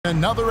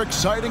another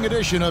exciting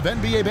edition of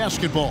NBA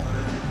basketball.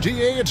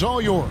 DA, it's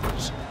all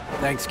yours.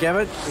 Thanks,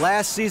 Kevin.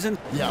 Last season...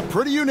 Yeah,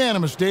 pretty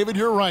unanimous, David.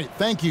 You're right.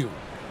 Thank you.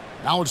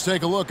 Now let's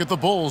take a look at the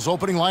Bulls'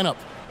 opening lineup.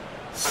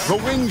 The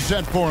wing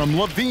set for him,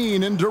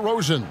 Levine and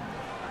DeRozan.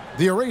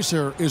 The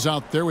eraser is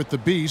out there with the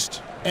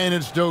Beast, and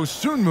it's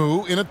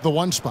Dosunmu in at the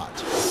 1 spot.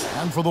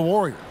 And for the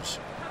Warriors,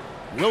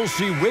 we'll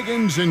see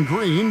Wiggins and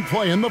Green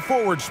play in the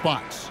forward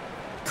spots.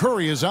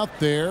 Curry is out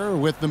there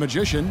with the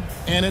Magician,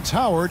 and it's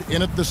Howard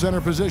in at the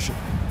center position.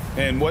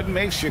 And what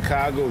makes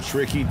Chicago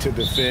tricky to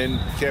defend,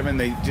 Kevin,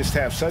 they just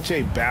have such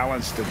a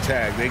balanced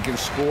attack. They can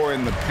score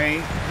in the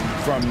paint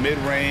from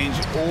mid-range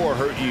or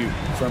hurt you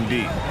from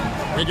deep.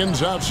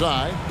 Wiggins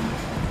outside.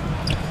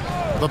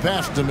 The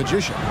pass to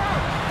Magician.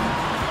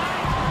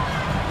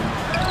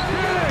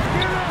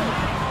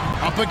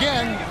 Up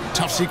again.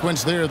 Tough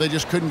sequence there. They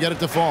just couldn't get it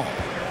to fall.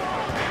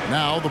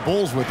 Now the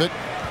Bulls with it.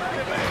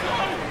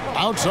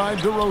 Outside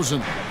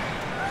DeRozan.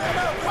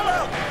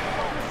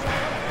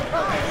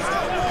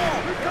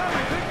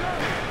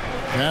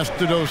 Pass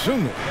to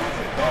Dosunmu.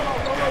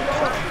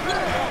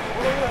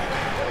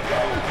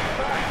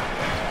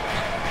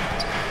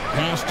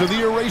 Pass to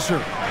the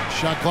eraser.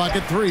 Shot clock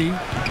at 3.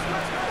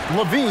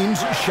 Levine's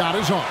shot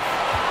is off.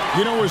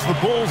 You know, as the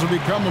Bulls have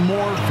become a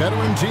more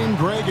veteran team,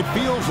 Greg, it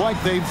feels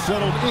like they've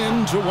settled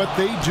into what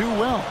they do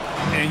well.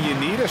 And you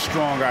need a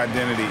strong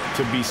identity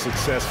to be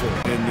successful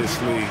in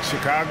this league.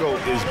 Chicago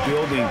is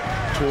building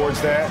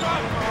towards that,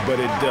 but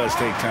it does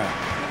take time.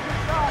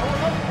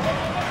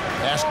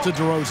 Pass to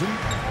DeRozan.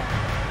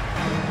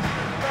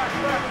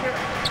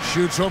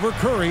 Shoots over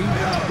Curry.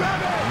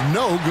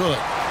 No good.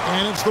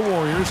 And it's the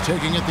Warriors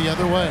taking it the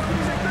other way.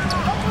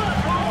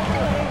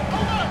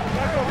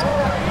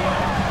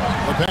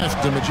 The pass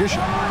to Magician.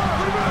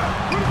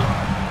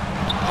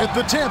 At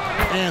the tip,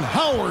 and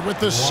Howard with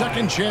the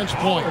second chance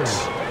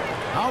points.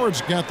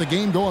 Howard's got the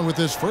game going with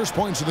his first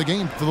points of the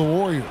game for the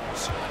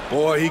Warriors.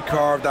 Boy, he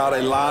carved out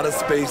a lot of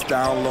space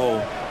down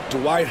low.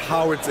 Dwight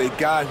Howard's a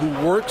guy who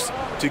works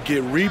to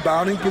get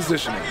rebounding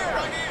positioning.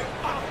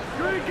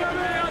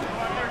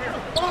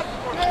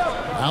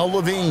 Now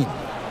Levine.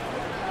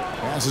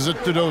 Passes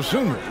it to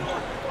Dosunmu.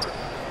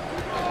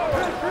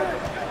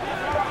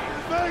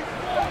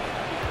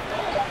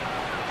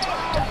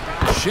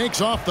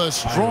 Shakes off the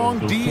strong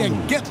D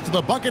and gets to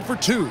the bucket for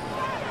 2.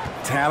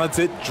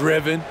 Talented,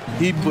 driven.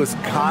 He puts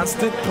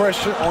constant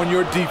pressure on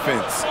your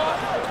defense.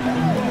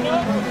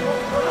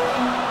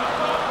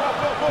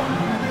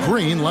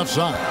 Green left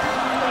side.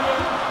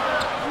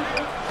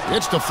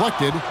 It's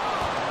deflected.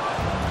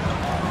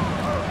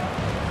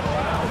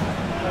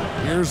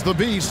 Here's the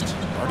Beast,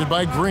 guarded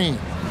by Green.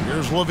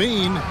 Here's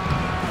Levine.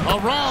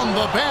 Around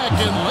the back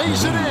and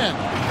lays it in.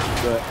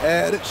 The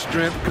added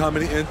strength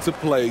coming into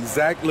play.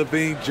 Zach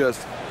LaVine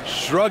just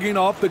shrugging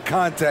off the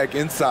contact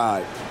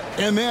inside.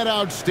 And that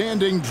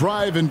outstanding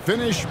drive and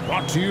finish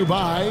brought to you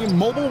by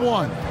Mobile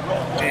One.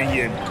 And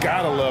you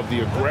gotta love the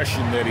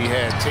aggression that he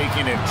had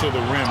taking it to the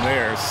rim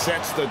there.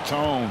 Sets the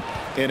tone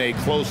in a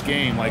close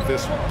game like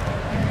this one.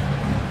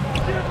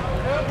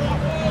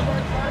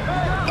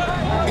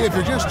 If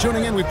you're just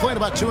tuning in, we played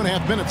about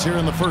 2.5 minutes here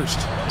in the first.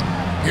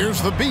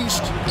 Here's the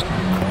Beast.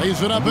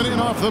 Lays it up and in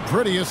off the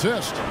pretty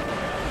assist.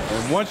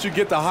 And once you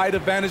get the height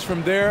advantage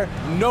from there,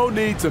 no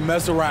need to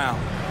mess around.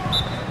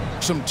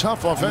 Some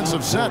tough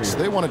offensive sets.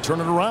 They want to turn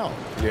it around.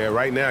 Yeah,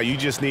 right now you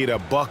just need a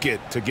bucket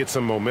to get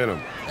some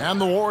momentum. And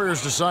the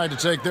Warriors decide to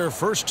take their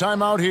first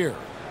time out here.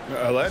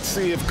 Let's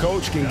see if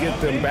Coach can get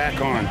them back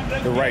on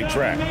the right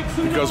track.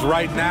 Because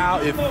right now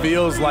it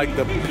feels like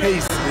the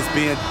pace is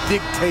being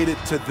dictated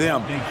to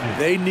them.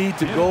 They need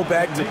to go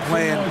back to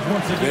playing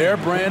their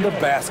brand of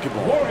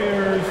basketball.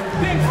 Warriors,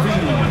 16.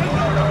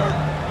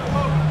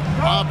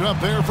 Bobbed up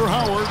there for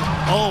Howard.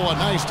 Oh, a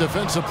nice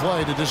defensive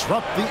play to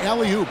disrupt the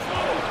alley-oop.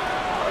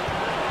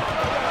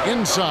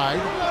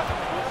 Inside.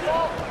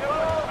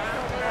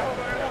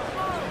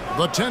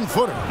 The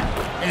 10-footer.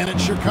 And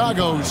it's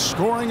Chicago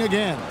scoring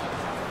again.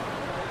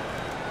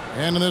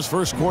 And in this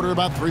first quarter,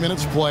 about 3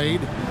 minutes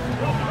played.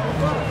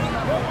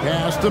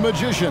 Pass to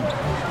Magician.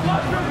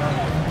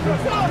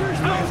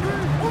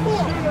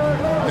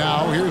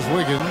 Now here's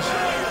Wiggins.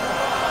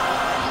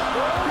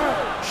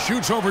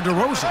 Shoots over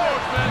DeRozan.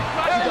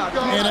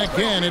 And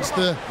again, it's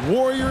the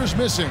Warriors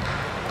missing.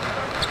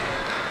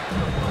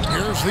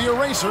 Here's the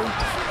eraser.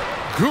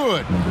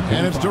 Good.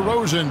 And it's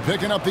DeRozan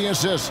picking up the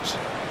assist.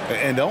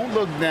 And don't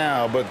look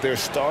now, but they're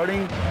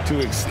starting to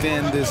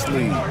extend this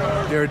lead.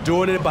 They're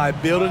doing it by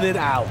building it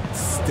out,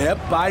 step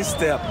by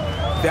step,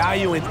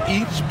 valuing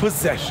each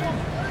possession.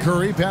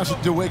 Curry passes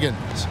to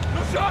Wiggins.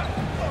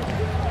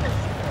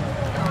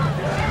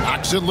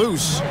 Knocks it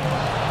loose.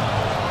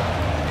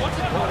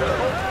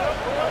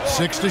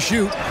 6 to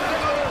shoot.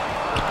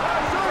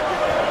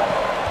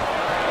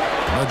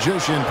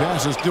 Magician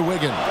passes to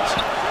Wiggins.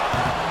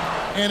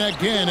 And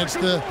again, it's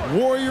the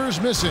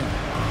Warriors missing.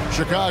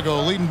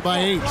 Chicago leading by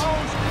 8.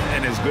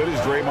 And as good as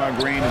Draymond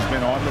Green has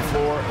been on the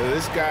floor,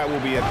 this guy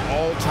will be an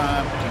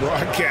all-time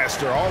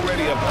broadcaster,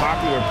 already a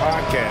popular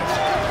podcast.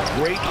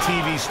 Great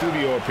TV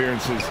studio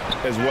appearances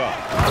as well.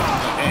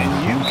 And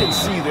can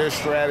see their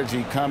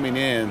strategy coming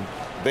in.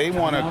 They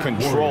want to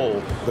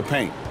control the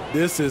paint.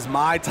 This is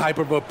my type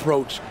of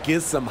approach.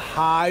 Get some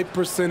high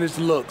percentage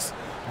looks.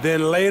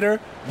 Then later,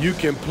 you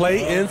can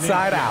play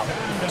inside out.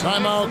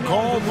 Timeout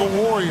called the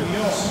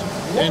Warriors.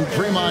 And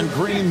Draymond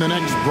Green, the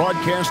next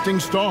broadcasting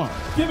star.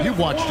 You've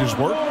watched his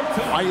work.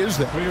 Why is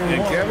that?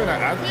 And Kevin,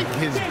 I think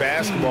his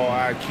basketball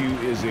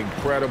IQ is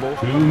incredible.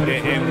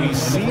 And we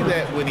see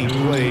that when he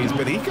plays,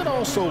 but he can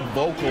also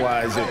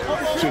vocalize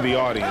it to the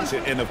audience.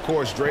 And of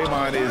course,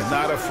 Draymond is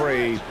not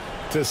afraid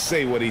to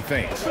say what he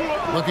thinks.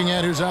 Looking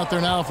at who's out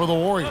there now for the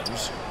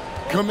Warriors.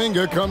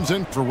 Kuminga comes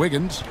in for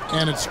Wiggins,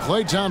 and it's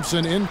Klay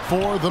Thompson in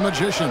for the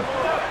Magician.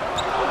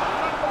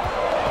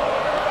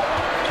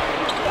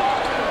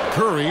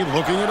 Curry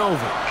looking it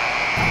over.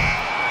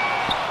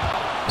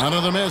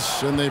 Another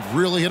miss, and they've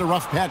really hit a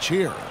rough patch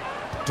here.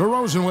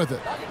 DeRozan with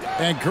it,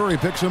 and Curry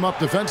picks him up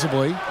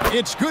defensively.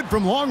 It's good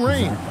from long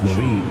range.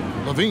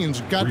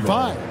 Levine's got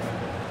 5.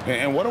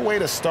 And what a way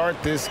to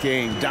start this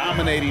game,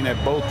 dominating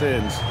at both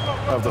ends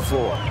of the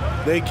floor.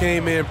 They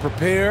came in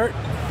prepared,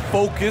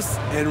 focused,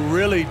 and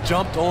really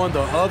jumped on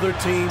the other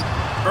team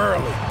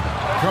early.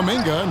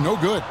 Kuminga, no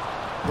good.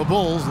 The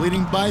Bulls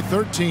leading by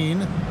 13.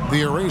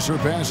 The eraser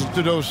passes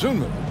to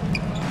Dosunmu.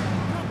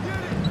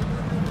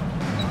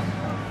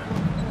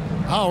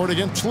 Howard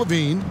against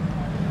Levine.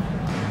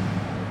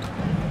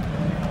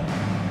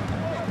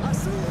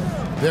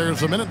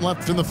 There's a minute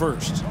left in the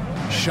first.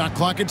 Shot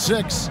clock at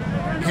 6.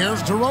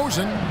 Here's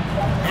DeRozan.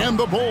 And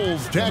the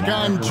Bulls tack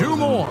on 2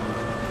 more.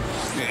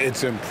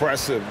 It's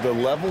impressive, the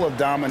level of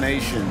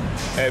domination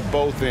at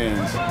both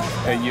ends,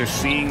 and you're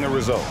seeing the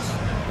results.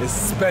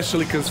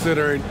 Especially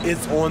considering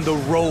it's on the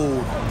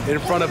road in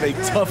front of a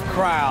tough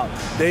crowd.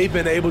 They've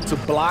been able to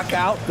block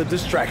out the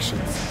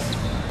distractions.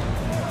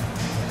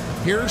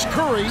 Here's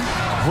Curry.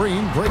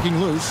 Green breaking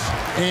loose,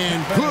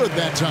 and good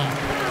that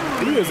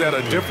time. He is at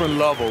a different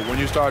level when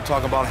you start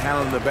talking about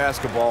handling the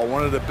basketball.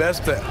 One of the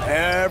best to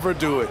ever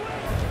do it.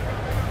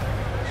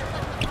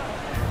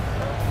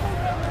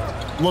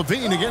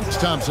 Levine against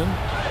Thompson.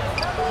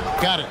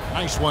 Got it.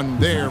 Nice one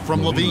there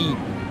from Levine.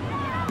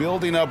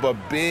 Building up a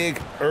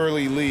big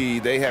early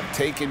lead, they have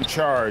taken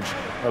charge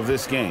of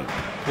this game.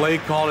 Play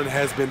calling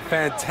has been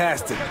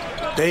fantastic.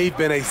 They've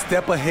been a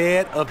step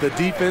ahead of the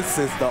defense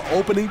since the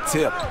opening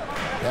tip.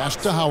 Pass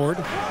to Howard.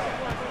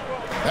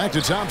 Back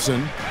to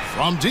Thompson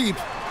from deep.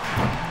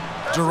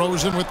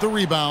 DeRozan with the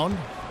rebound.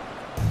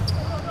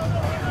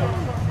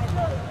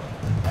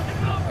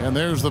 And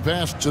there's the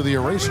pass to the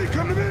eraser.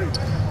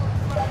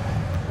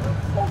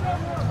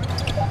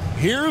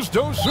 Here's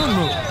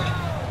Dosunmu.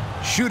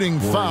 Shooting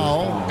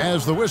foul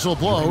as the whistle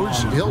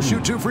blows. He'll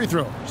shoot 2 free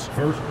throws.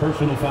 First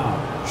personal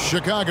foul.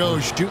 Chicago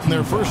shooting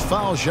their first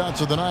foul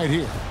shots of the night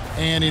here.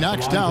 And he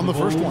knocks down the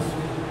first one.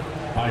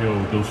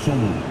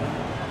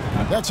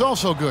 That's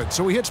also good,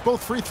 so he hits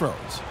both free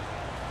throws.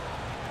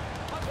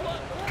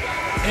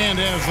 And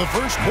as the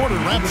first quarter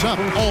wraps up,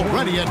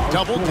 already a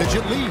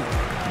double-digit lead.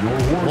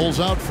 Bulls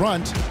out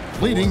front,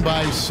 leading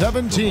by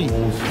 17.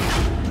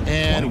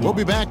 And we'll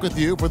be back with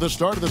you for the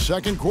start of the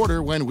second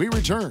quarter when we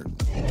return.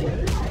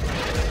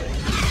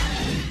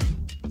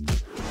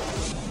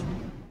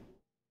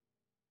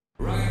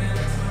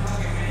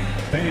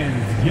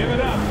 Fans, give it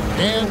up.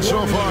 And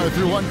so far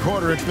through one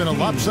quarter, it's been a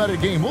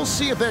lopsided game. We'll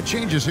see if that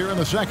changes here in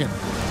the second.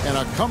 And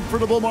a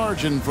comfortable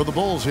margin for the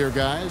Bulls here,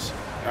 guys.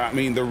 I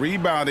mean, the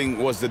rebounding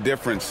was the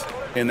difference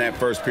in that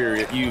first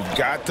period. You've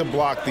got to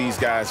block these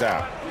guys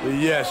out.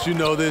 Yes, you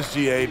know this,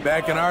 GA.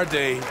 Back in our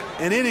day,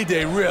 and any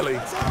day really,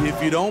 if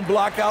you don't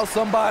block out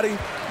somebody,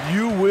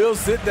 you will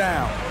sit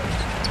down.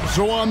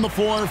 So on the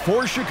floor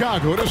for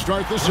Chicago to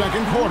start the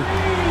second quarter.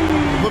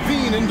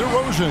 Levine and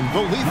DeRozan,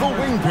 the lethal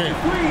wing pair.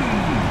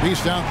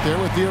 Beast out there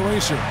with the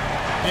eraser.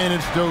 And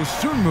it's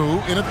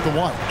Dosunmu in at the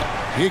 1.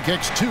 He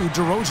kicks to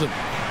DeRozan.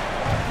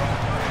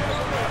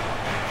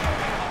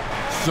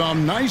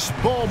 Some nice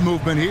ball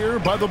movement here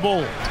by the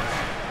Bulls.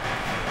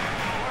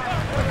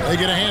 They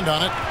get a hand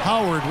on it.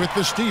 Howard with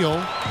the steal.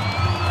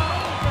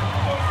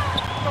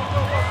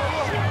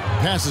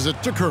 Passes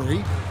it to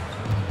Curry.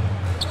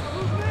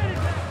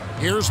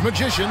 Here's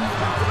Magician.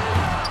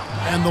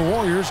 And the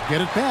Warriors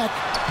get it back.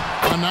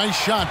 A nice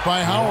shot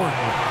by Howard.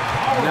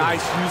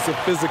 Nice use of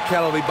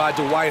physicality by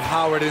Dwight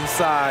Howard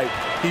inside.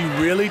 He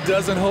really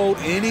doesn't hold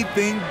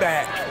anything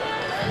back.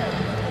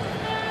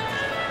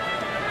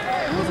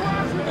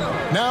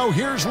 Now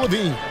here's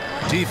Levine.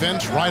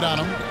 Defense right on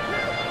him.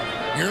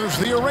 Here's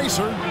the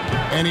eraser.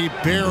 And he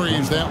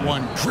buries that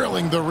one,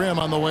 drilling the rim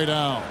on the way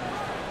down.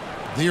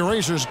 The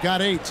eraser's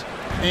got 8.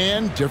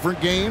 And different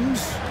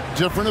games,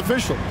 different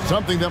officials.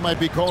 Something that might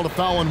be called a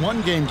foul in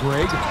one game,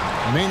 Greg,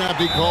 may not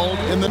be called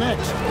in the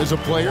next. As a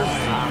player,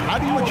 how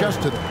do you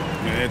adjust to that?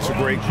 It's a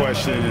great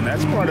question, and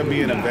that's part of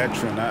being a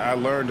veteran. I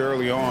learned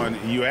early on,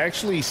 you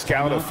actually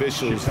scout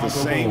officials the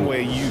same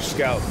way you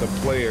scout the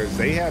players.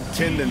 They have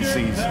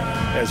tendencies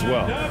as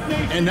well.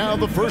 And now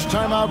the first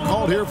timeout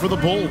called here for the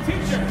Bulls.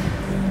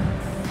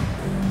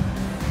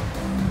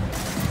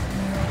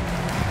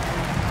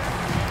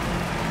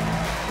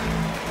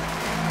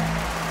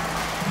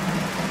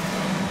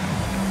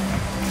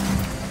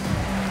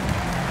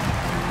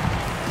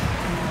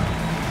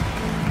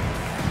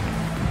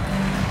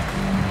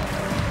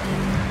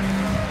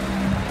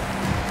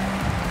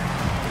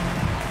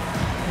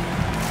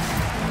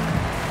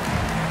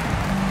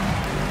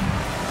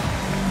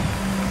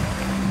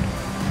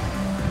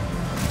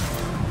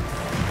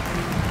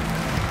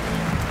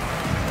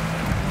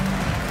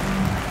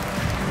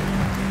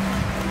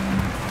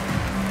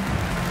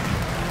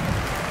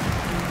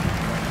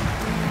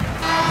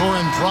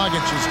 Goran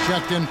Dragic is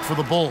checked in for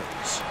the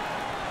Bulls.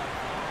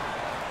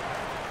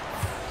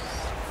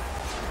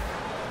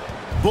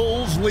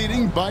 Bulls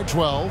leading by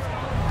 12.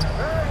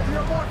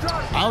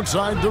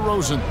 Outside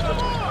DeRozan.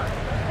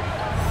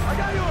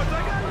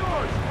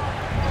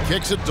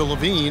 Kicks it to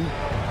Levine.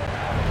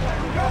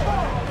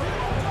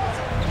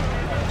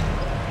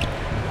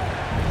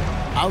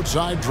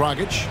 Outside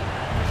Dragic.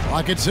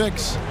 Clock at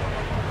 6.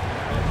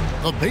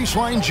 The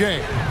baseline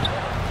J.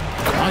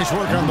 Nice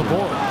work on the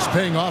boards,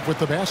 paying off with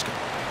the basket.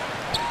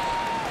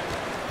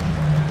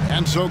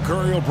 And so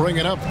Curry will bring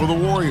it up for the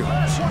Warriors.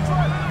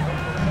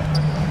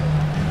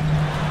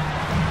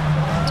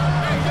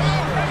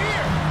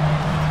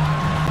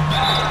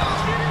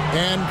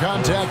 And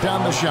contact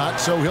on the shot,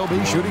 so he'll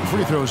be shooting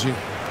free throws here.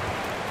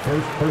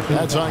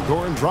 That's on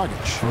Goran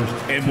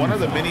Dragic. And one of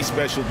the many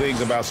special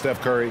things about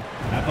Steph Curry,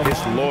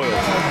 his loyalty.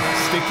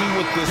 Sticking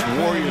with this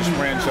Warriors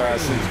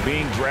franchise since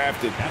being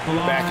drafted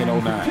back in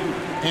 09.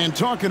 And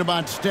talking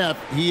about Steph,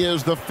 he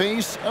is the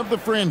face of the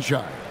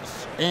franchise,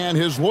 and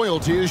his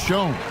loyalty is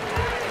shown.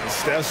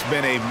 Steph's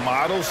been a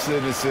model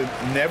citizen,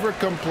 never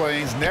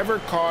complains, never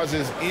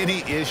causes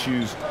any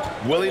issues,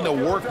 willing to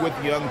work with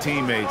young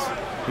teammates.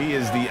 He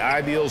is the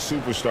ideal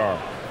superstar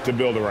to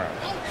build around.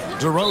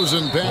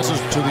 DeRozan passes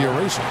to the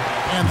eraser.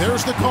 And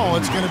there's the call.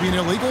 It's going to be an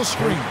illegal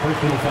screen.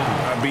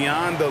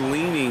 Beyond the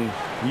leaning,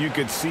 you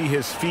could see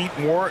his feet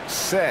more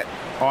set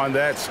on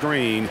that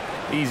screen.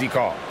 Easy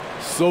call.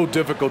 So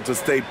difficult to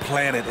stay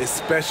planted,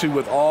 especially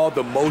with all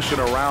the motion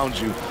around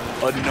you.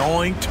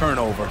 Annoying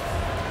turnover.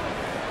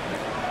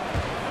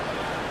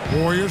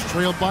 Warriors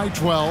trailed by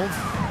 12.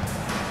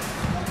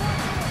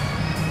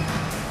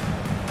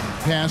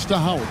 Pass to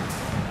Howard.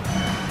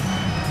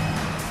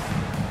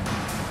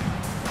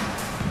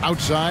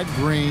 Outside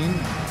Green.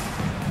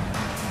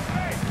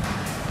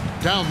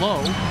 Down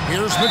low.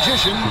 Here's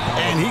Magician,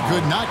 and he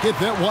could not get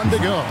that one to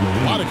go.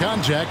 A lot of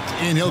contact,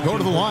 and he'll go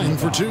to the line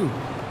for 2.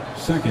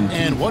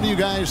 And what do you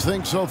guys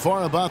think so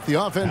far about the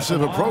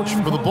offensive approach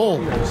for the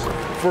Bulls?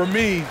 For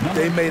me,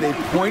 they made a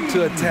point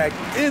to attack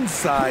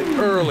inside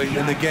early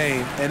in the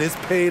game, and it's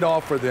paid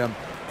off for them.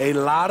 A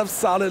lot of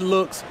solid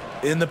looks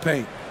in the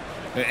paint.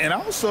 And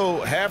also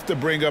have to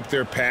bring up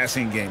their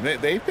passing game.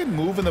 They've been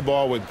moving the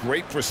ball with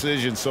great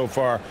precision so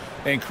far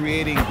and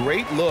creating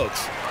great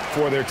looks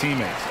for their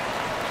teammates.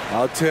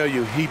 I'll tell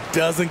you, he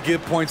doesn't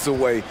give points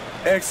away.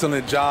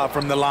 Excellent job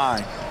from the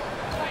line.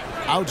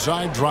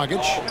 Outside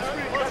Dragic.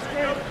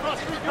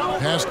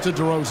 Pass to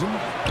DeRozan.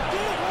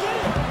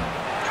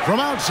 From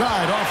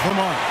outside, off the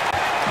mark.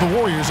 The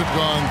Warriors have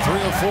gone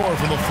 3 of 4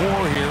 from the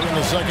floor here in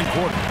the second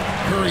quarter.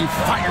 Curry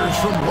fires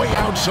from way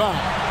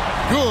outside.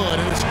 Good,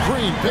 and it's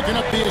Green picking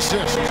up the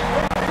assist.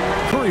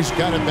 Curry's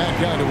got it back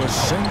down to a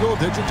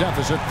single-digit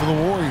deficit for the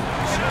Warriors.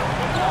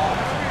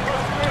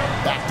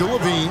 Back to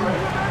Levine.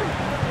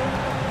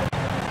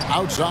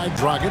 Outside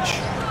Dragic.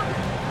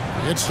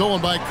 It's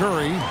stolen by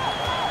Curry.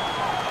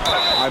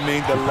 I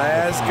mean, the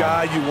last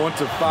guy you want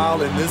to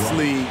foul in this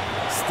league,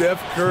 Steph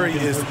Curry,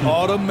 is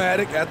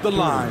automatic at the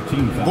line.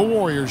 The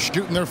Warriors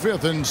shooting their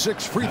 5th and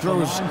 6th free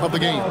throws of the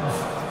game.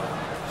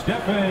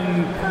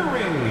 Stephen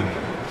Curry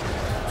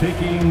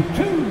taking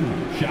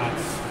 2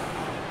 shots.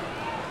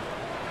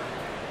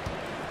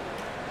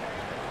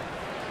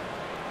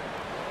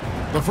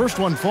 The first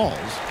one falls.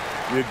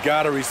 You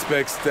gotta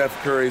respect Steph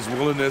Curry's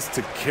willingness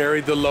to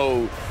carry the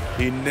load.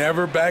 He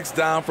never backs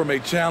down from a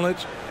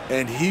challenge,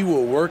 and he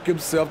will work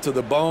himself to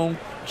the bone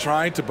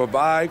trying to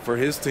provide for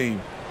his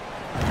team.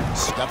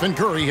 Stephen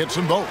Curry hits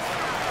them both.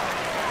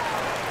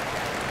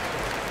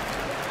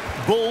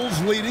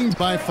 Bulls leading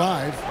by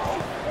 5.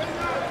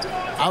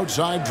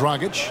 Outside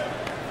Dragic.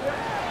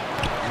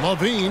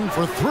 Levine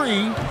for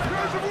 3.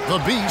 The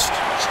Beast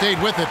stayed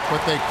with it,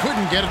 but they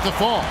couldn't get it to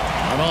fall.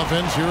 On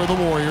offense, here are the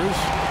Warriors.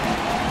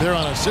 They're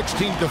on a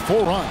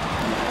 16-4 run.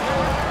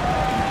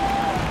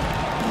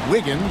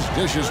 Wiggins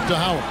dishes to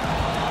Howard.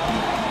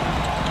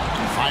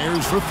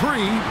 Fires for 3,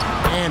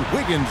 and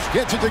Wiggins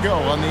gets it to go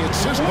on the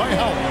assist by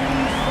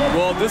Howard.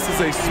 Well, this is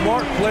a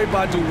smart play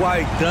by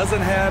Dwight.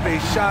 Doesn't have a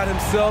shot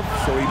himself,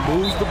 so he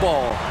moves the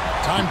ball.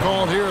 Time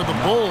called here. The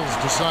Bulls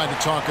decide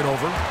to talk it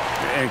over.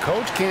 And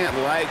coach can't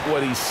like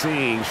what he's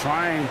seeing,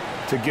 trying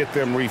to get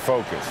them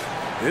refocused.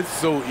 It's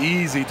so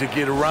easy to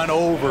get run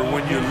over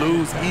when you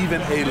lose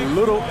even a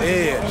little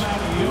edge.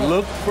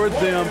 Look for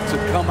them to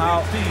come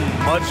out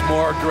much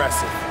more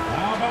aggressive.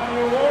 How about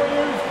your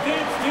Warriors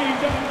dance team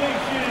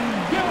domination?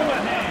 Give them a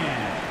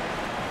hand.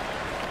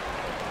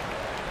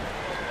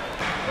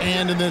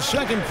 And in the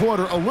second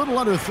quarter, a little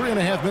under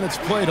 3.5 minutes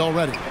played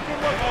already.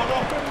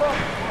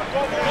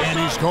 And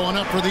he's going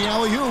up for the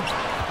alley-oop.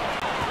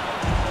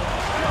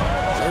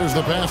 There's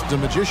the pass to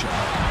Magician.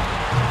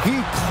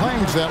 He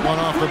clangs that one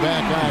off the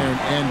back iron,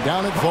 and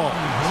down it falls.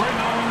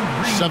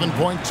 7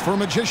 points for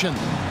Magician.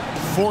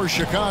 For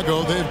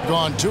Chicago, they've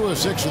gone 2 of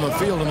 6 from the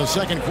field in the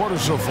second quarter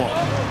so far.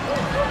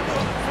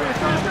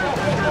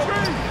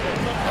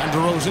 And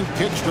DeRozan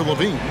kicks to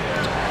Levine.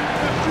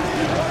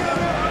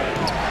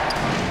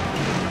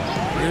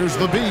 Here's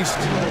the Beast,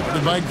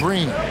 led by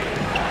Green.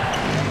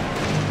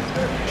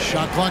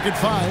 Shot clock at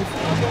 5.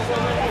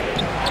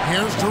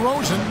 Here's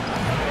DeRozan.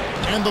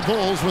 And the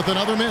Bulls with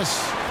another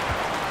miss.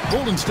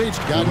 Golden State's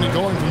gotten it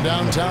going from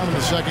downtown in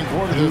the second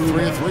quarter. They're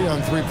 3 of 3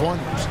 on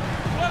three-pointers.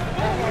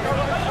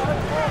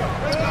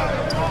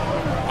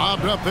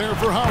 Lobbed up there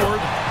for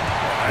Howard.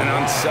 An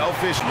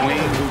unselfish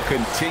wing who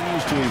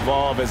continues to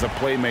evolve as a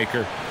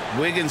playmaker.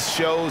 Wiggins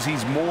shows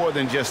he's more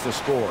than just a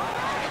scorer.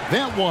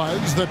 That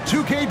was the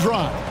 2K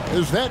drive,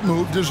 as that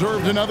move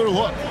deserved another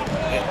look.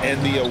 And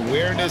the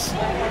awareness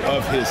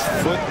of his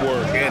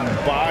footwork and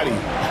body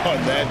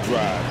on that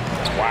drive.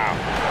 Wow.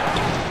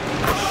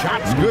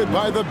 Shots good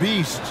by the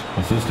Beast.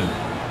 Assistant,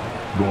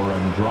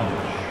 Goran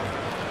Dragic.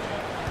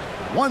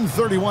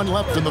 1:31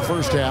 left in the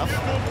first half.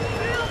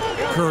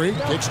 Curry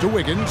kicks to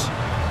Wiggins.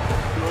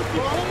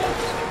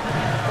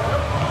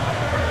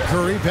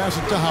 Curry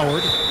passes to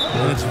Howard.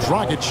 And it's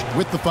Dragic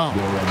with the foul.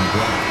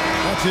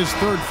 That's his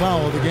third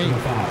foul of the game.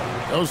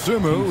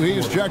 Osumu,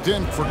 he's checked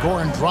in for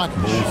Goran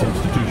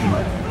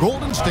Dragic.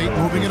 Golden State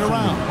moving it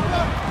around.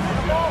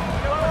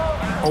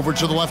 Over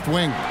to the left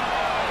wing.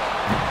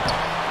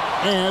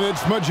 And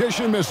it's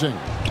Magician missing.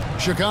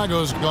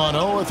 Chicago's gone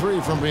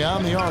 0-3 from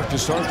beyond the arc to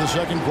start the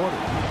second quarter.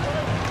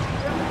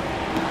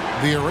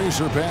 The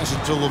eraser passes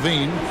to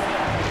Levine.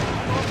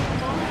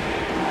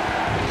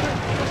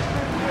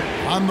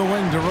 On the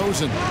wing,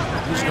 DeRozan.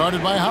 He's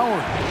guarded by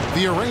Howard.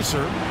 The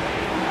eraser.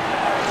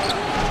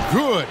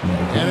 Good.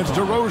 And it's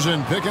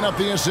DeRozan picking up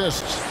the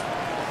assists.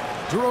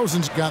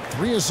 DeRozan's got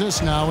 3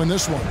 assists now in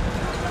this one.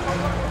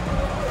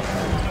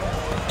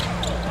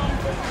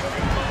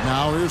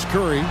 Now here's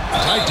Curry.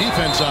 Tight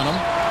defense on him.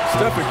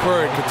 Stephen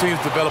Curry continues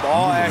to develop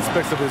all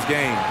aspects of his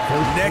game.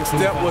 Next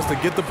step was to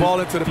get the ball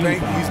into the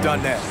paint. He's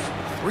done that.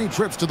 3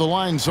 trips to the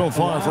line so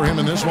far for him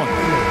in this one.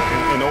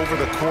 And over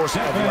the course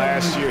of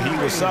last year, he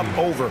was up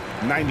over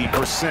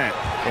 90%.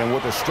 And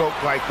with a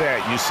stroke like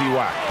that, you see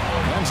why.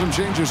 And some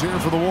changes here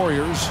for the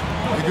Warriors.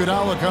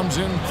 Iguodala comes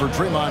in for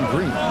Draymond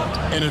Green.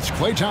 And it's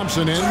Klay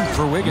Thompson in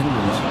for Wiggins.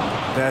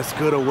 That's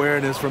good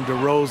awareness from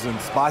DeRozan.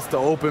 Spots the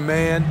open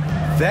man.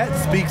 That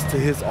speaks to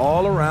his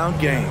all-around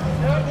game.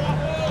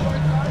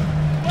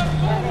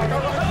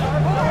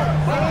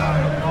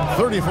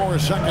 34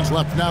 seconds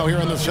left now here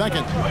in the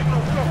second.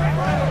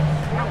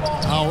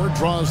 Howard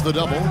draws the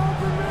double.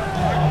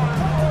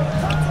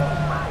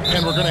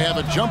 And we're going to have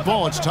a jump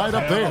ball. It's tied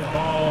up there.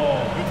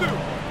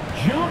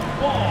 Jump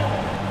ball.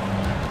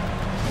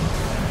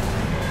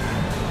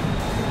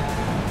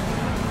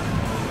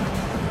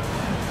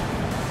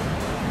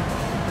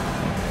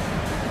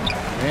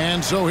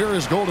 And so here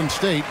is Golden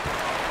State.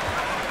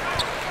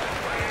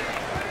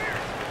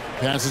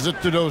 Passes it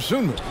to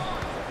Dosunmu.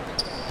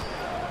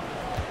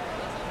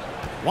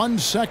 1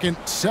 second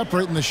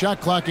separating the shot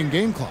clock and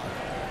game clock.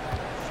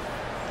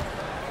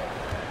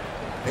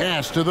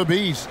 Pass to the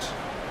Beast.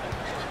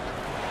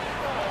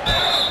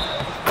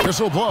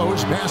 Whistle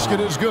blows. Basket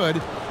is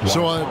good.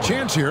 So a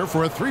chance here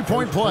for a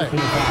three-point play.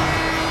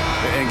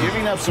 And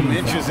giving up some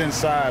inches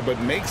inside, but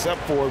makes up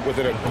for it with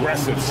an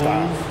aggressive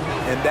style.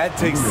 And that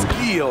takes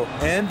skill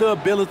and the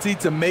ability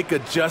to make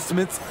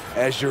adjustments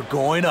as you're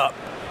going up.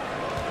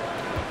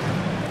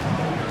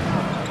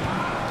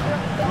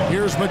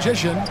 Here's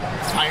Magician.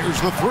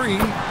 Fires the 3.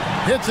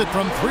 Hits it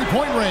from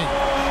three-point range.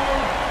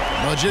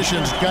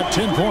 Magician's got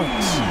 10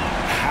 points.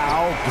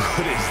 How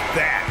good is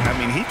that? I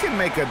mean, he can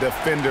make a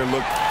defender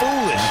look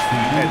foolish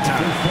at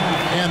times.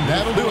 And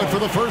that'll do it for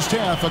the first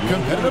half. A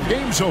competitive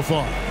game so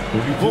far.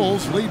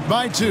 Bulls lead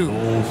by 2.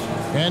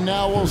 And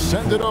now we'll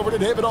send it over to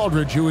David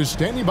Aldridge, who is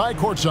standing by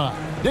courtside.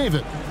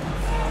 David.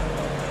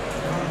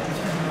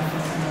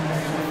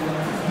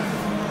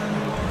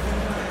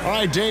 All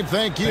right, Dave,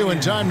 thank you.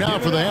 And time now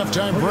for the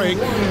halftime break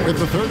with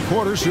the third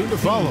quarter soon to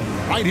follow.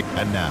 Right here.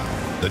 And now,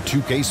 the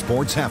 2K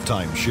Sports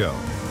Halftime Show.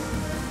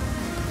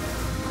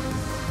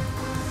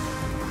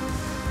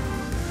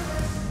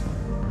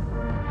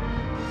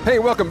 Hey,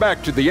 welcome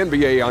back to the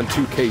NBA on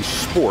 2K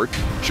Sport.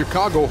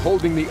 Chicago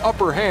holding the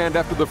upper hand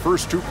after the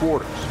first 2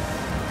 quarters.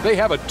 They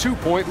have a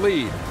 2-point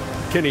lead.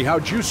 Kenny,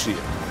 how'd you see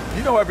it?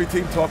 You know, every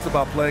team talks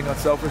about playing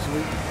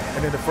unselfishly,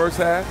 and in the first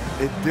half,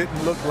 it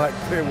didn't look like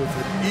there was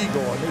an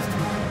ego on this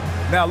team.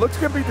 Now, looks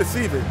can be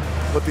deceiving,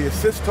 but the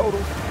assist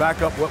totals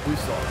back up what we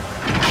saw.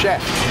 Shaq,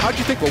 how'd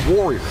you think the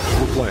Warriors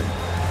were playing?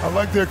 I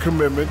like their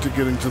commitment to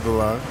getting to the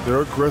line.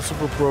 Their aggressive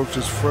approach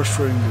is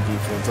frustrating the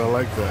defense. I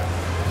like that.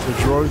 They're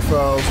drawing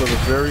fouls at a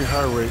very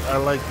high rate. I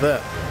like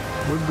that.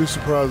 Wouldn't be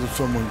surprised if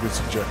someone gets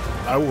ejected.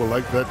 I will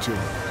like that too.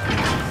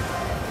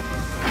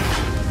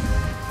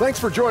 Thanks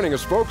for joining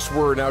us, folks.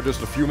 We're now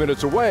just a few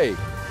minutes away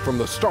from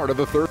the start of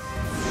the third.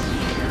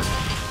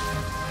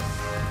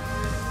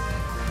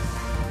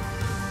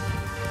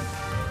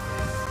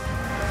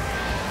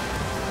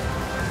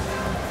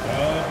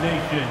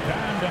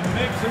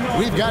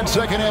 We've got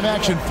second half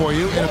action for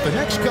you, and if the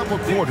next couple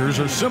quarters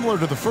are similar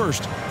to the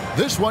first,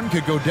 this one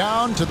could go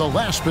down to the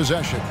last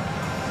possession.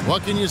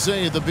 What can you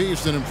say? The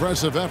Beast, an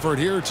impressive effort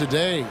here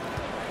today.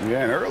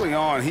 Yeah, and early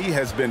on, he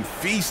has been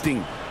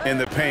feasting in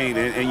the paint,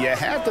 and you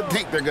have to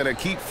think they're going to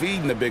keep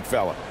feeding the big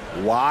fella.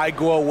 Why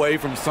go away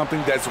from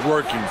something that's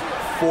working?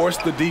 force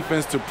the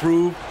defense to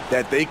prove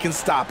that they can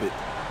stop it.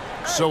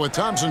 So with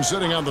Thompson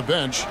sitting on the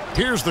bench,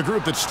 here's the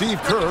group that Steve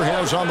Kerr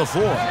has on the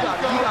floor.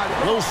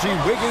 We'll see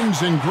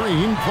Wiggins and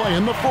Green play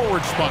in the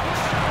forward spots.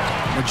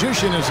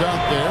 Magician is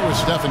out there with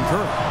Stephen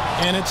Curry.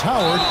 And it's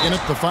Howard in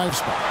at the 5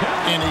 spot.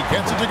 And he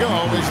gets it to go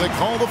as they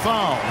call the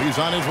foul. He's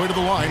on his way to the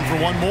line for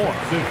one more.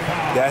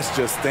 That's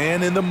just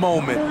staying in the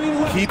moment,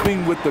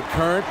 keeping with the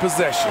current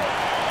possession.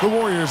 The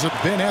Warriors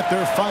have been at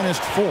their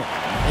finest form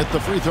at the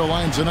free throw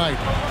line tonight.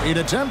 8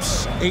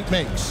 attempts, 8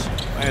 makes.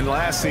 And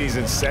last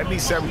season,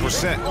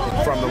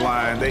 77% from the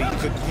line. They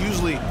could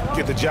usually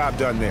get the job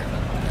done there.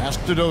 Pass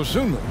to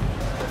Dosunmu.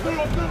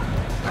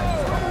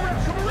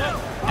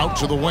 Out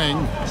to the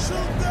wing.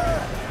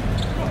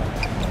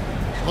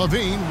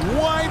 Levine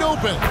wide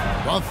open.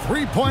 The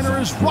three-pointer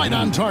is right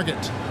on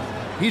target.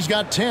 He's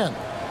got 10.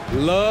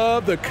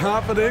 Love the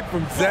confidence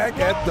from Zach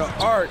at the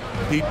arc.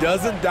 He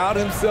doesn't doubt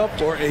himself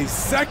for a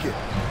second.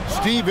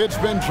 Steve, it's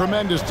been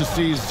tremendous to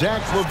see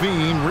Zach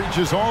LaVine reach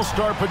his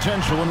all-star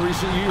potential in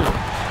recent years.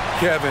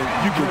 Kevin,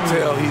 you can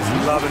tell he's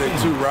loving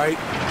it too, right?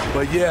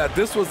 But yeah,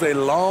 this was a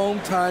long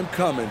time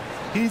coming.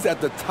 He's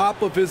at the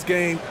top of his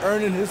game,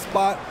 earning his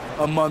spot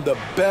among the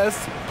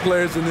best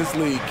players in this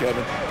league,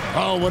 Kevin.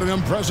 Oh, what an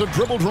impressive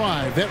dribble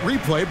drive. That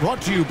replay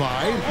brought to you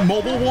by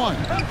Mobile One.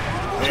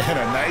 And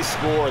a nice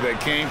score that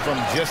came from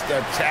just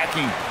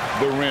attacking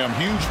the rim.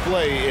 Huge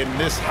play in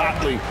this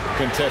hotly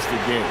contested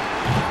game.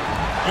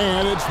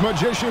 And it's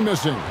Magician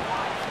missing.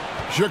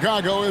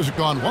 Chicago has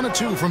gone 1 of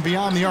 2 from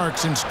beyond the arc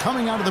since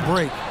coming out of the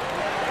break.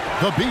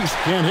 The Beast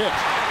can't hit.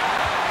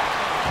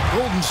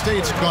 Golden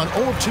State's gone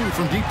 0 of 2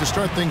 from deep to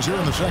start things here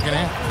in the second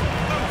half.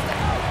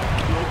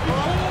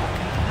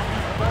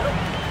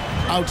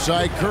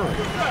 Outside Curry.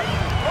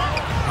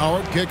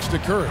 Howard kicks to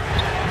Curry.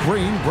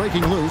 Green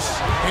breaking loose.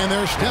 And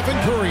there's Stephen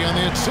Curry on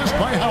the assist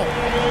by Howard.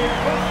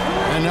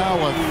 And now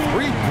a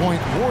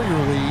 3-point Warrior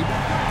lead.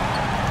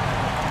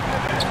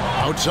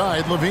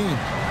 Outside Levine.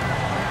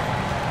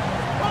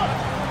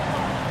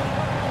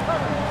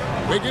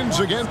 Wiggins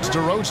against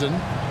DeRozan.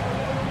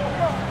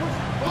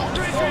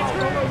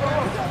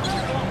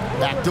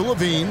 Back to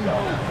Levine.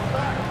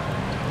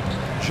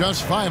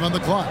 Just 5 on the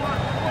clock.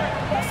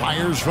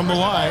 Fires from the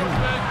line.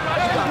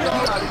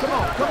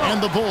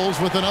 And the Bulls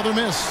with another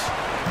miss.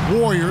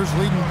 Warriors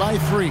leading by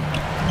 3.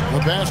 The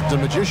pass to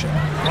Magician.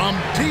 From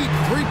deep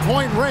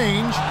three-point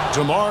range,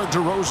 DeMar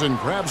DeRozan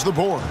grabs the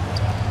board.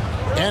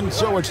 And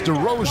so it's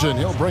DeRozan.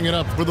 He'll bring it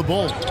up for the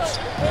Bulls.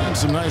 And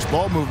some nice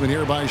ball movement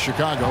here by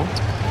Chicago.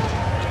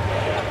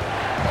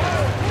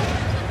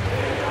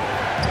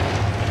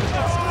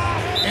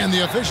 And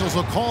the officials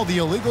will call the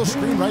illegal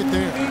screen right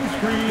there.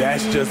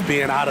 That's just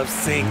being out of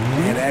sync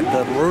and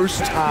at the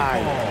worst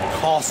time.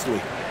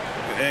 Costly.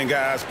 And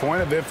guys,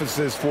 point of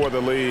emphasis for the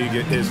league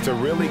is to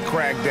really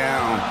crack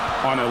down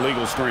on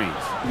illegal screens.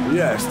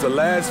 Yes, the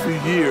last few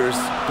years,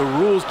 the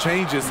rules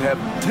changes have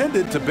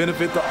tended to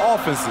benefit the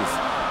offenses.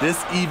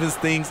 This evens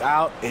things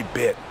out a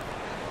bit.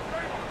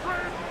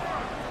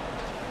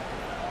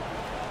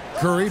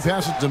 Curry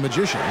passes to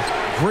Magician.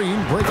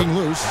 Green breaking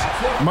loose.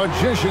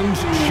 Magician's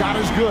shot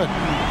is good.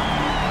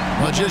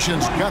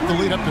 Magician's got the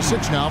lead up to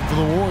 6 now for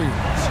the Warriors.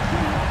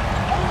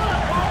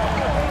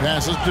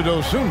 Passes to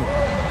Dosunmu.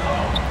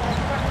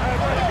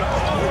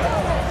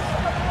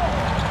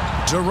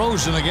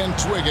 DeRozan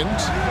against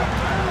Wiggins.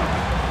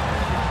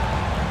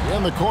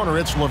 In the corner,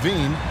 it's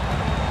Levine.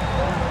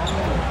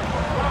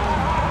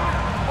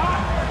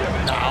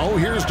 Now,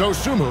 here's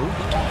Dosunmu.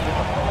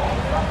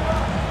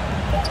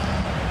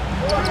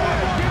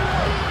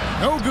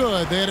 No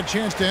good. They had a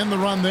chance to end the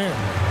run there.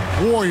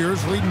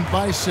 Warriors leading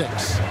by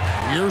 6.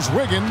 Here's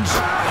Wiggins,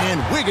 and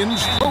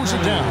Wiggins throws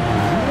it down.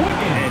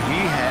 And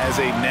he has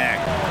a knack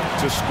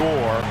to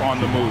score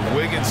on the move.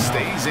 Wiggins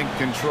stays in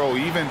control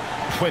even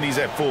when he's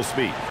at full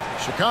speed.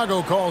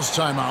 Chicago calls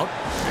timeout.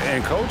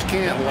 And coach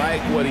can't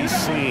like what he's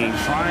seeing,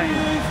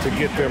 trying to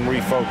get them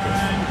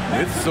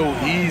refocused. It's so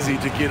easy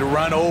to get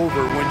run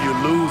over when you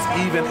lose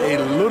even a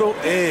little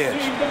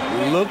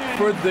edge. Look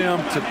for them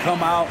to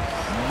come out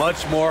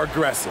much more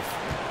aggressive.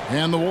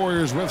 And the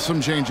Warriors with some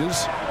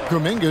changes.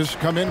 Kuminga's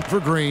come in for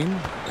Green.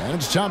 And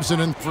it's Thompson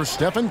in for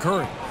Stephen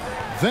Curry.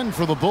 Then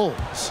for the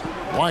Bulls,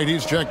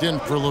 Whitey's checked in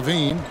for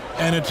Levine.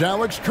 And it's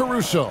Alex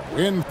Caruso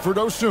in for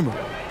Dosunmu.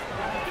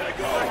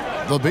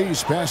 The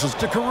Beast passes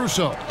to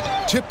Caruso.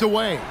 Tipped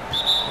away.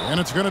 And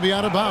it's going to be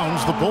out of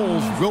bounds. The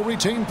Bulls will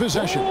retain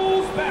possession.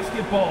 Bulls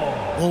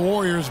basketball. The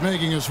Warriors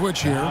making a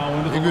switch here.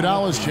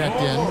 Iguodala's checked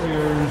in.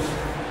 Warriors,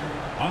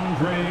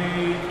 Andre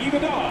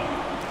Iguodala.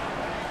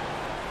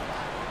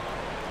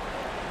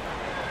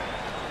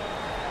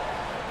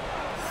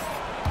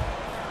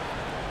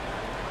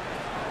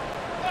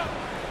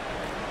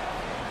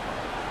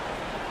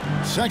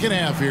 Second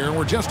half here.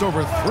 We're just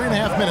over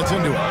 3.5 minutes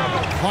into it.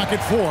 Clock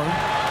at 4.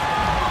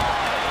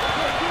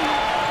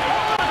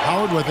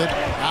 Howard with it.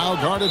 Now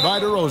guarded by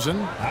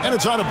DeRozan. And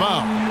it's out of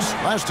bounds.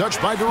 Last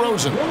touch by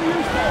DeRozan.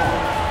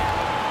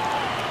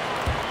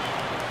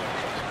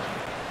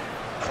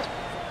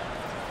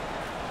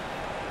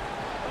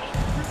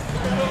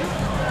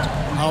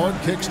 Howard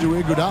front kicks to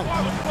Iguodala.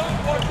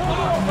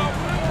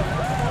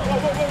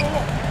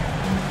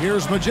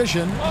 Here's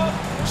Magician.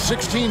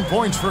 16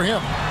 points for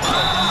him.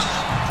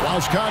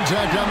 Lost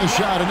contact on the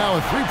shot, and now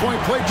a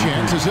three-point play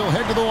chance as he'll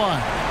head to the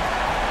line.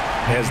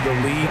 As the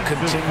lead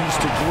continues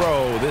to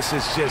grow, this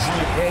is just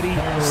heady,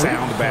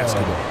 sound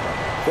basketball.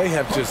 They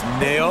have just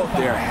nailed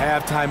their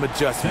halftime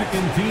adjustment.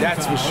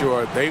 That's for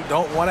sure. They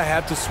don't want to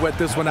have to sweat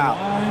this one out.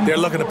 They're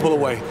looking to pull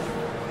away.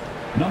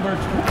 Number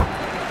 2.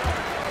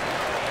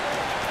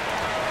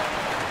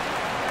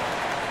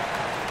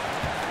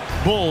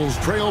 Bulls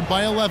trailed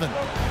by 11. 2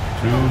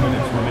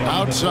 minutes remaining.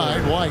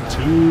 Outside, White.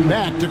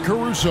 Back to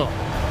Caruso.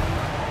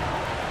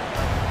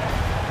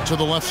 To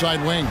the left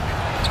side wing.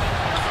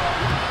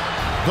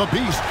 The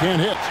Beast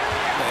can't hit.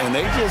 And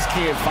they just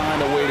can't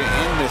find a way to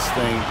end this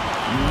thing.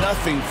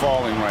 Nothing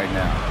falling right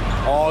now.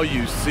 All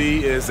you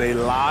see is a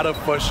lot of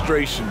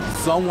frustration.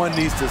 Someone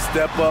needs to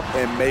step up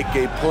and make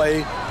a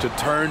play to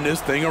turn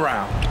this thing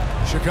around.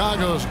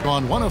 Chicago's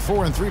gone 1 of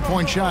 4 in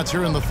three-point shots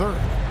here in the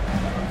third.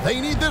 They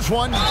need this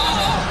one.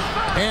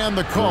 And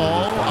the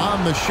call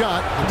on the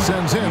shot that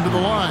sends him to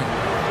the line.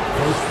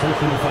 First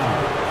personal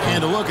foul.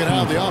 And a look at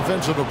how the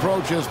offensive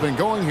approach has been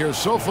going here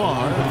so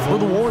far for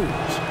the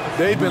Warriors.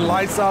 They've been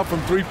lights out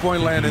from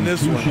three-point land in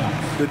this one.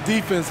 The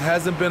defense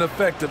hasn't been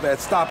effective at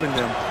stopping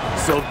them,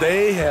 so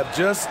they have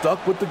just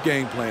stuck with the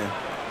game plan.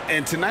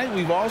 And tonight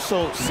we've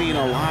also seen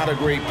a lot of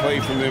great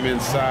play from them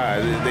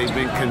inside. They've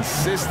been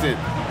consistent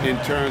in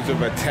terms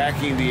of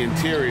attacking the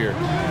interior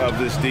of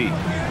this D.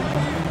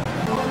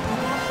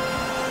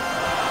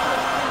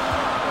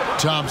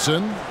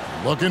 Thompson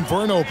looking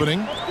for an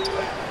opening.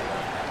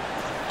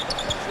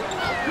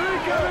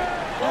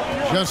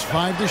 Just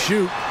 5 to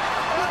shoot.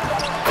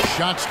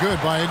 Shot's good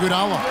by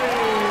Iguodala.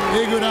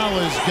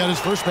 Iguodala's got his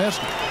first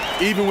basket.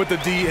 Even with the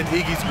D in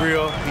Iggy's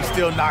grill, he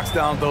still knocks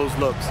down those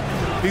looks.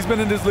 He's been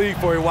in this league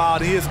for a while,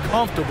 and he is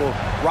comfortable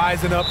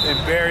rising up and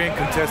burying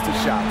contested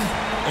shots.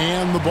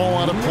 And the ball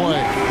out of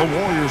play. The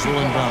Warriors will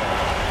inbound.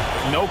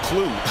 No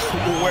clue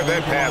where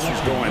that pass was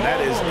going. That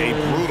is a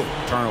brutal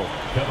turnover.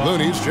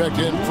 Looney's checked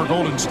in for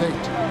Golden State.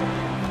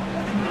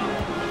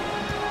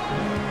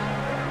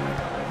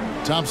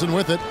 Thompson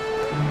with it.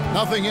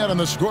 Nothing yet on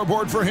the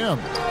scoreboard for him.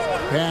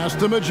 Pass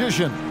to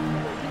Magician.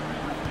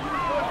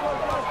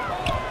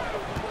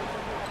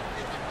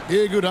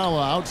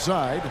 Iguodala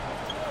outside.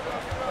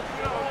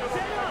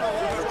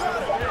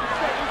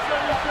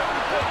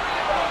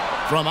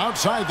 From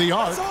outside the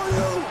arc.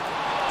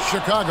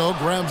 Chicago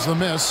grabs the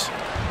miss.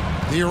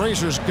 The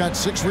Erasers got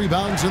 6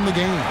 rebounds in the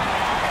game.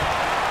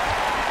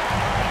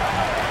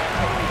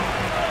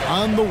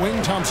 On the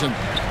wing, Thompson.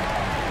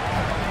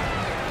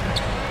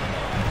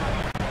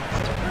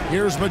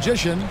 Here's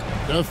Magician,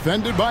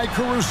 defended by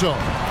Caruso.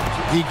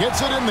 He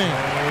gets it in there.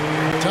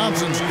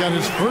 Thompson's got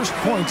his first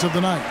points of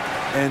the night.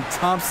 And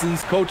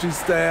Thompson's coaching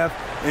staff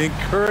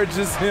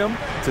encourages him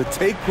to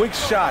take quick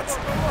shots.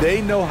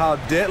 They know how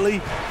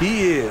deadly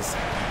he is.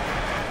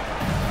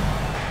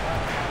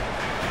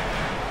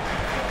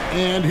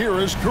 And here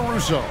is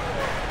Caruso.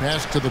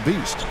 Pass to the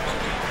Beast.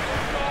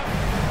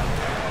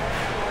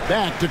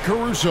 Back to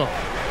Caruso.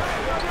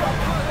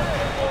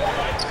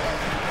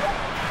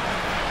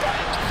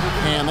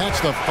 And that's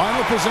the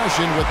final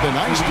possession with the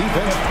nice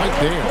defense right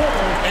there.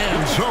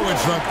 And so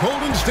it's the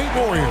Golden State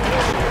Warriors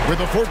with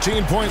a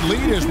 14-point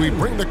lead as we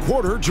bring the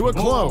quarter to a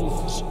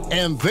close.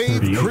 And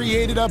they've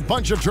created a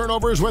bunch of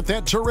turnovers with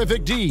that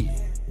terrific D.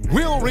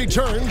 We'll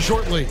return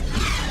shortly.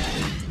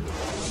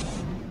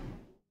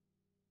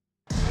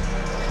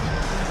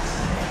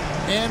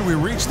 And we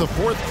reach the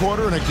fourth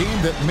quarter in a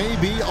game that may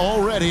be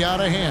already out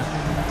of hand.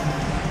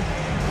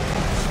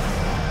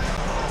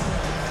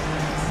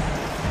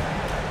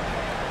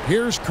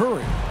 Here's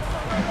Curry.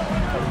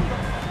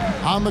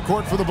 On the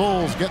court for the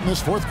Bulls, getting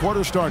this fourth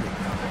quarter started.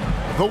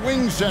 The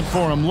wing set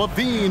for him,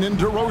 Levine and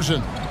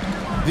DeRozan.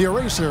 The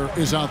Eraser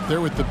is out there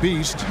with the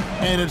Beast,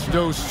 and it's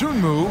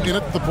Dosunmu in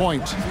at the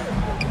point.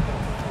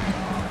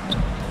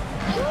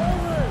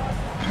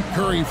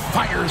 Curry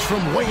fires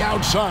from way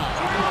outside.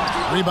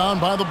 Rebound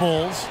by the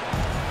Bulls.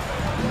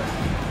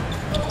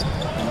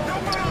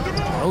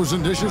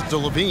 DeRozan dishes to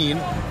Levine.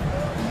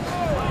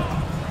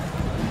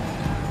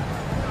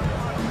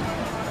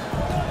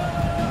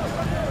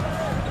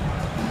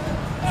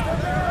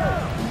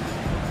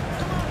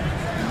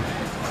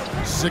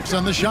 Six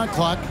on the shot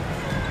clock.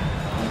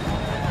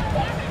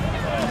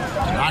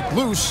 Knocked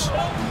loose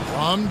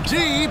from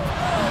deep.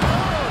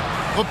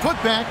 The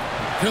putback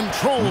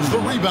controls the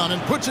rebound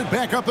and puts it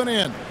back up and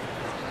in.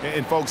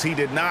 And folks, he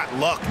did not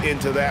luck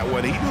into that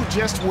one. He knew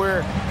just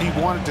where he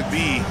wanted to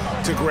be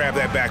to grab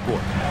that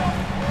backboard.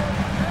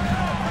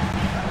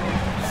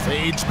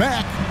 Fades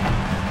back.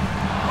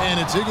 And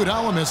it's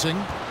Iguodala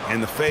missing.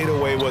 And the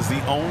fadeaway was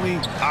the only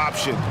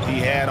option he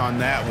had on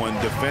that one.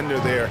 Defender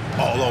there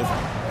all over.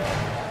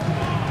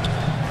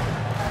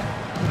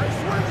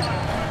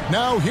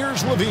 Now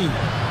here's Levine.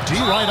 D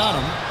right on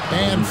him.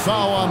 And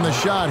foul on the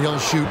shot. He'll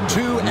shoot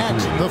 2 at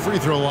the free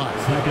throw line.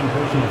 Second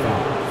personal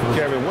foul.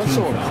 Kevin, what's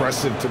so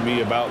impressive to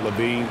me about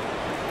Levine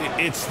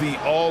It's the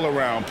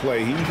all-around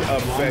play. He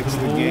affects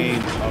the game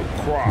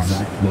across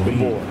the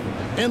board.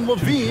 And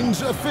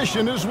Levine's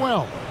efficient as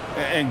well.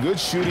 And good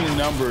shooting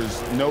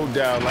numbers, no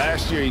doubt.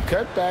 Last year, he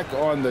cut back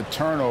on the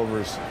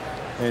turnovers.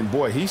 And,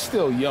 boy, he's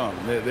still young.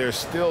 There's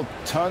still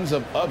tons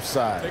of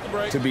upside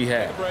to be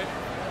had.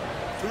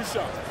 2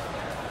 shots.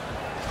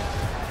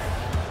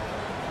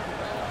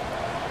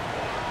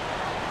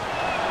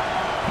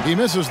 He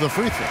misses the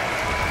free throw.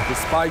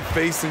 Despite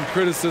facing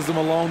criticism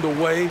along the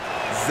way,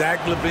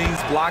 Zach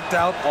LaVine's blocked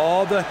out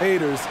all the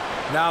haters.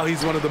 Now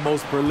he's one of the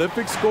most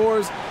prolific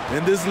scorers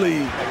in this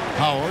league.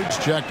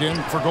 Howard's checked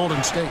in for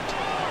Golden State.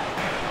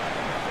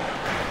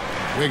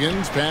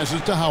 Wiggins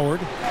passes to Howard.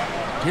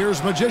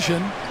 Here's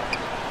Magician.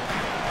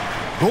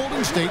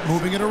 Golden State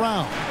moving it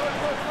around.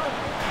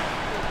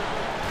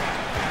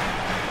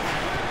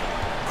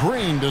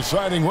 Green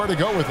deciding where to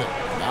go with it.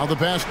 Now the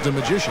pass to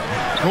Magician.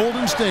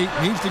 Golden State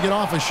needs to get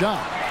off a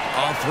shot.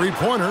 A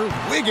three-pointer.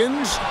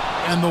 Wiggins.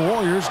 And the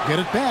Warriors get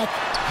it back.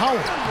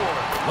 Howard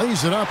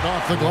lays it up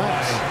off the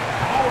glass.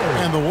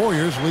 And the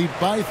Warriors lead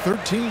by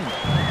 13.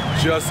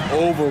 Just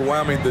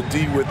overwhelming the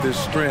D with his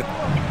strength.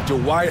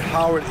 Dwight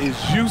Howard is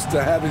used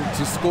to having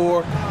to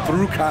score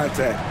through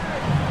contact.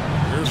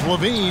 Here's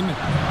Levine.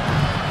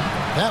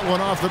 That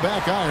one off the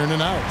back iron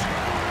and out.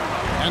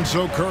 And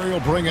so Curry will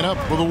bring it up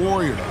for the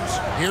Warriors.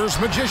 Here's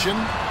Magician.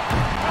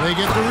 They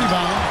get the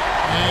rebound.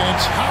 And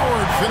it's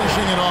Howard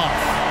finishing it off.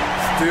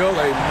 Still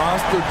a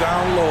monster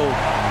down low.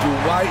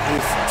 Dwight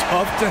is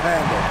tough to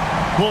handle.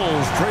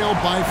 Bulls trailed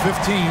by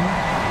 15.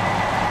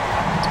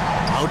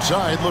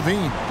 Outside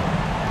Levine.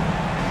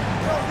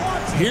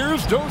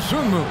 Here's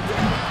Dosunmu.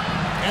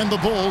 And the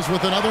Bulls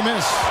with another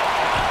miss.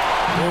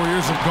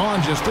 Warriors have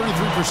gone just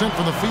 33%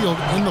 from the field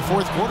in the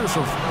fourth quarter,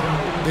 so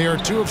they are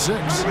 2 of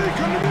 6.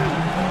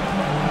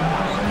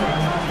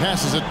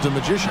 Passes it to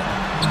Magician.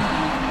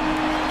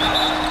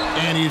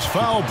 And he's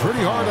fouled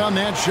pretty hard on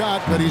that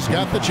shot, but he's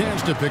got the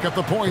chance to pick up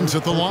the points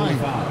at the line.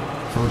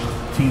 First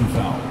team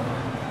foul.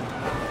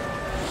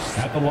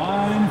 At the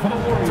line for the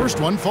Warriors. First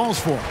one falls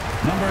for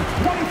Number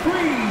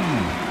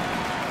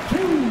 23.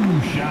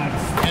 2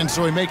 shots. And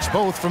so he makes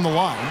both from the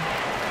line.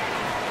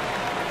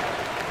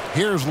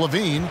 Here's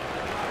Levine.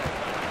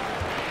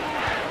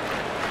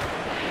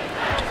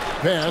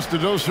 Pass to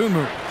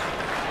Dosunmu.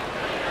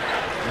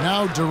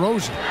 Now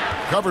DeRozan.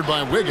 Covered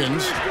by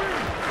Wiggins.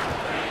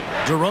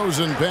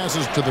 DeRozan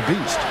passes to the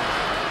Beast.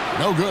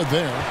 No good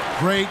there.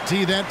 Great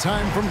tee that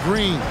time from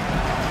Green.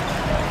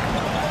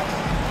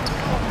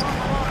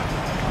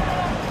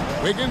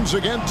 Wiggins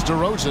against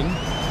DeRozan.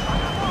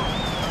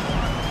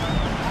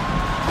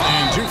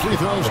 And 2 free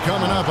throws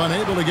coming up.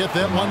 Unable to get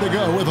that one to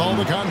go with all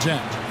the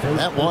contact.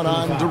 That one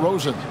on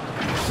DeRozan.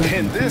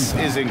 And this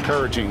is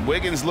encouraging.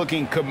 Wiggins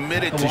looking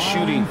committed to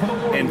shooting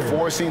and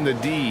forcing the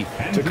D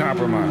to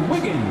compromise.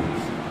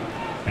 Wiggins.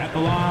 At the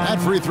line. That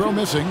free throw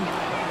missing.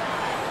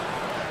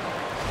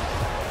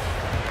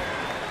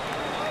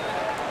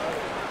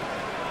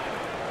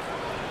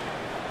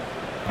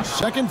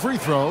 Second free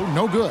throw,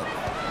 no good.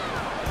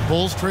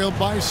 Bulls trailed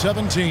by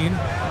 17.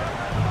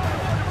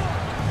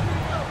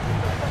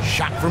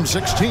 Shot from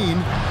 16.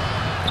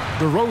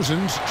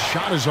 DeRozan's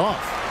shot is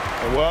off.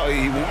 Well,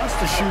 he wants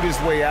to shoot his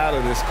way out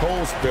of this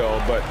cold spell,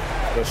 but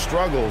the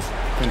struggles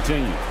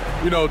continue.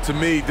 You know, to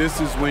me, this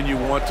is when you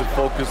want to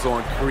focus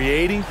on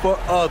creating for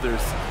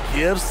others.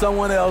 Give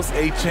someone else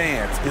a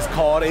chance. It's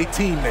called a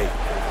teammate.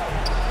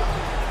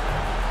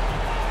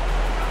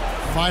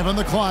 5 on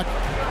the clock.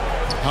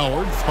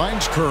 Howard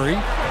finds Curry.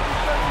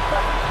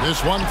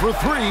 This one for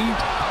 3.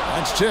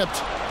 That's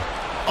tipped.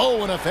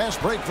 Oh, and a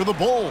fast break for the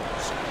Bulls.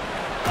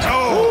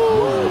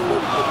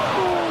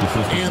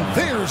 And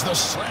there's the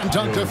slam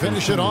dunk to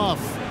finish it off.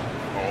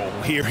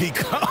 Oh, here he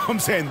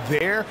comes, and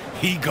there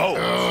he goes.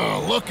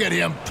 Oh, look at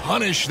him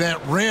punish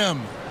that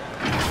rim.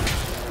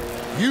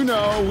 You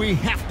know, we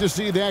have to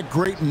see that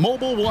great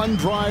Mobile One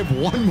drive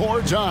one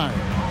more time.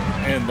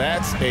 And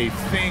that's a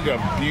thing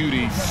of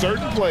beauty.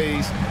 Certain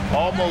plays,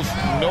 almost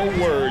no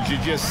words. You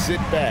just sit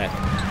back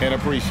and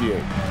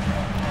appreciate.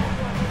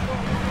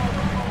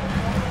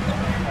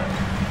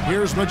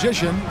 Here's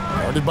Magician,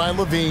 guarded by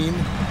Levine.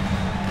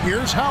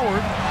 Here's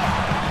Howard.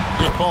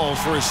 It falls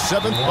for his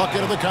 7th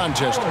bucket of the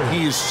contest.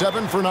 He's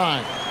 7 for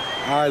 9.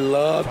 I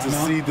love to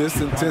see this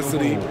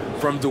intensity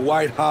from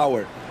Dwight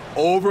Howard,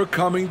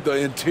 overcoming the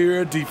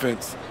interior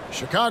defense.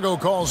 Chicago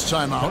calls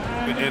timeout.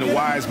 And a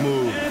wise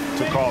move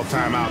to call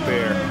timeout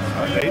there.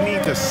 They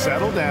need to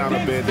settle down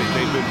a bit.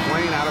 They've been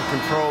playing out of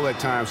control at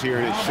times here,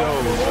 and it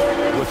shows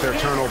with their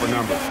turnover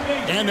numbers.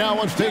 And now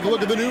let's take a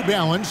look at the New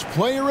Balance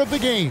player of the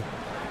game,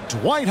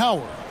 Dwight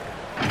Howard.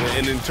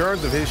 And in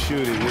terms of his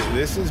shooting,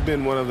 this has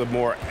been one of the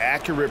more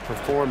accurate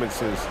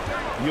performances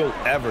you'll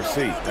ever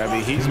see. I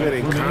mean, he's been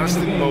in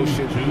constant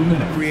motion,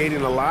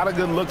 creating a lot of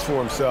good looks for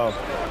himself.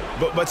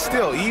 But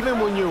still, even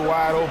when you're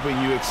wide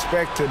open, you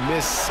expect to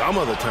miss some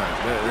of the time.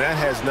 That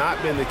has not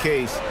been the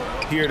case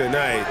here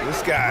tonight.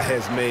 This guy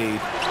has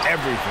made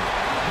everything.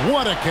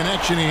 What a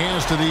connection he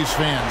has to these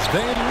fans.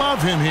 They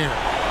love him here.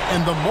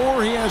 And the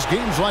more he has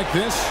games like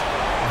this,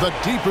 the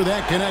deeper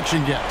that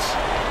connection gets.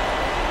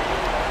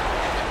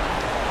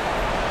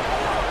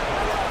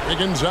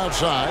 Wiggins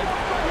outside.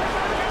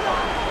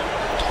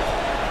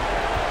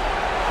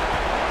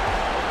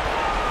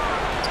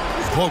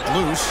 Poke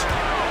loose.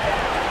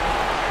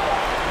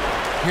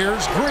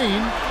 Here's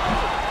Green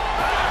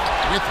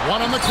with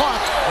 1 on the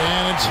clock,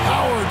 and it's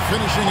Howard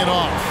finishing it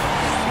off.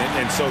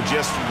 And so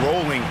just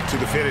rolling to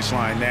the finish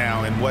line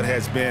now in what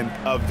has been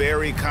a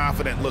very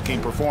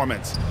confident-looking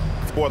performance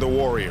for the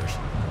Warriors.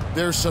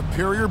 Their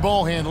superior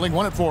ball handling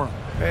won it for them.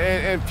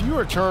 And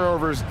fewer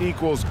turnovers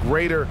equals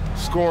greater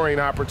scoring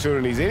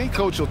opportunities. Any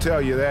coach will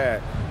tell you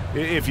that.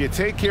 If you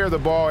take care of the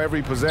ball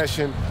every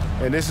possession,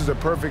 and this is a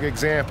perfect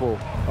example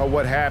of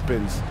what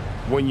happens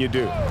when you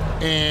do.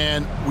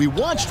 And we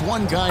watched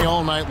one guy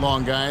all night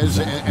long, guys,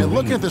 and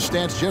looking at the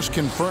stats just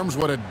confirms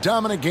what a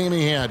dominant game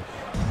he had.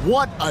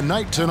 What a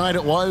night tonight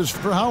it was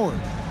for Howard.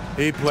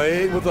 He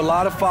played with a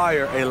lot of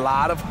fire, a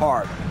lot of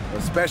heart,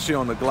 especially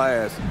on the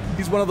glass.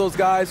 He's one of those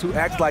guys who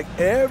acts like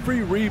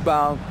every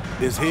rebound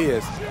is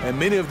his, and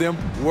many of them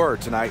were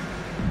tonight.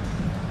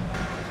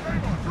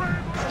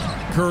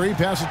 Curry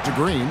passes to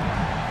Green.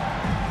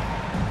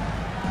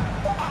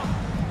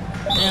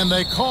 And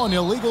they call an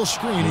illegal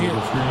screen here.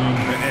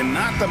 And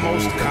not the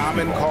most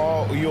common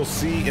call you'll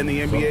see in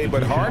the NBA,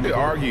 but hard to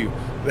argue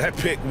that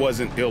pick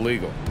wasn't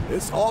illegal.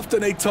 It's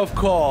often a tough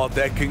call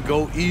that can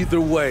go either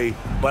way,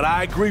 but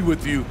I agree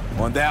with you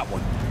on that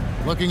one.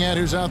 Looking at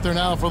who's out there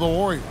now for the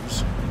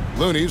Warriors.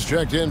 Looney's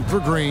checked in for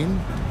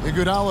Green.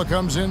 Iguodala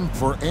comes in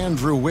for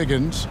Andrew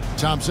Wiggins.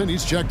 Thompson,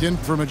 he's checked in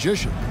for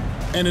Magician.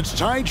 And it's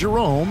Ty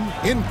Jerome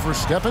in for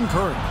Stephen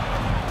Curry.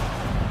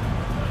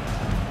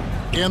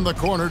 In the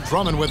corner,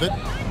 Drummond with it.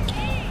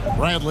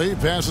 Bradley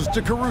passes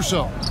to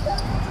Caruso.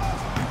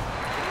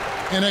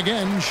 And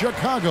again,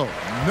 Chicago,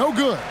 no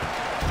good.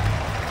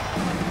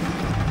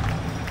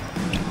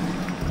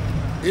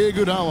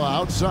 Iguodala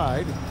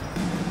outside.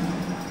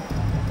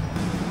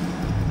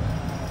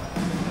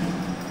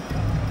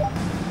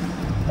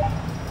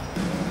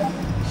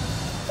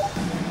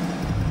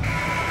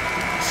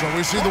 So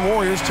we see the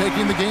Warriors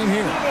taking the game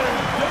here.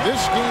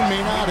 This game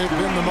may not have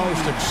been the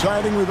most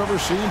exciting we've ever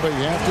seen, but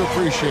you have to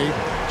appreciate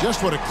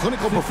just what a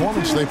clinical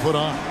performance they put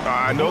on.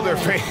 I know their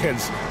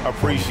fans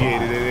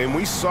appreciated it, and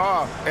we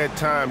saw at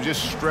times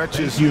just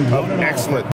stretches of excellent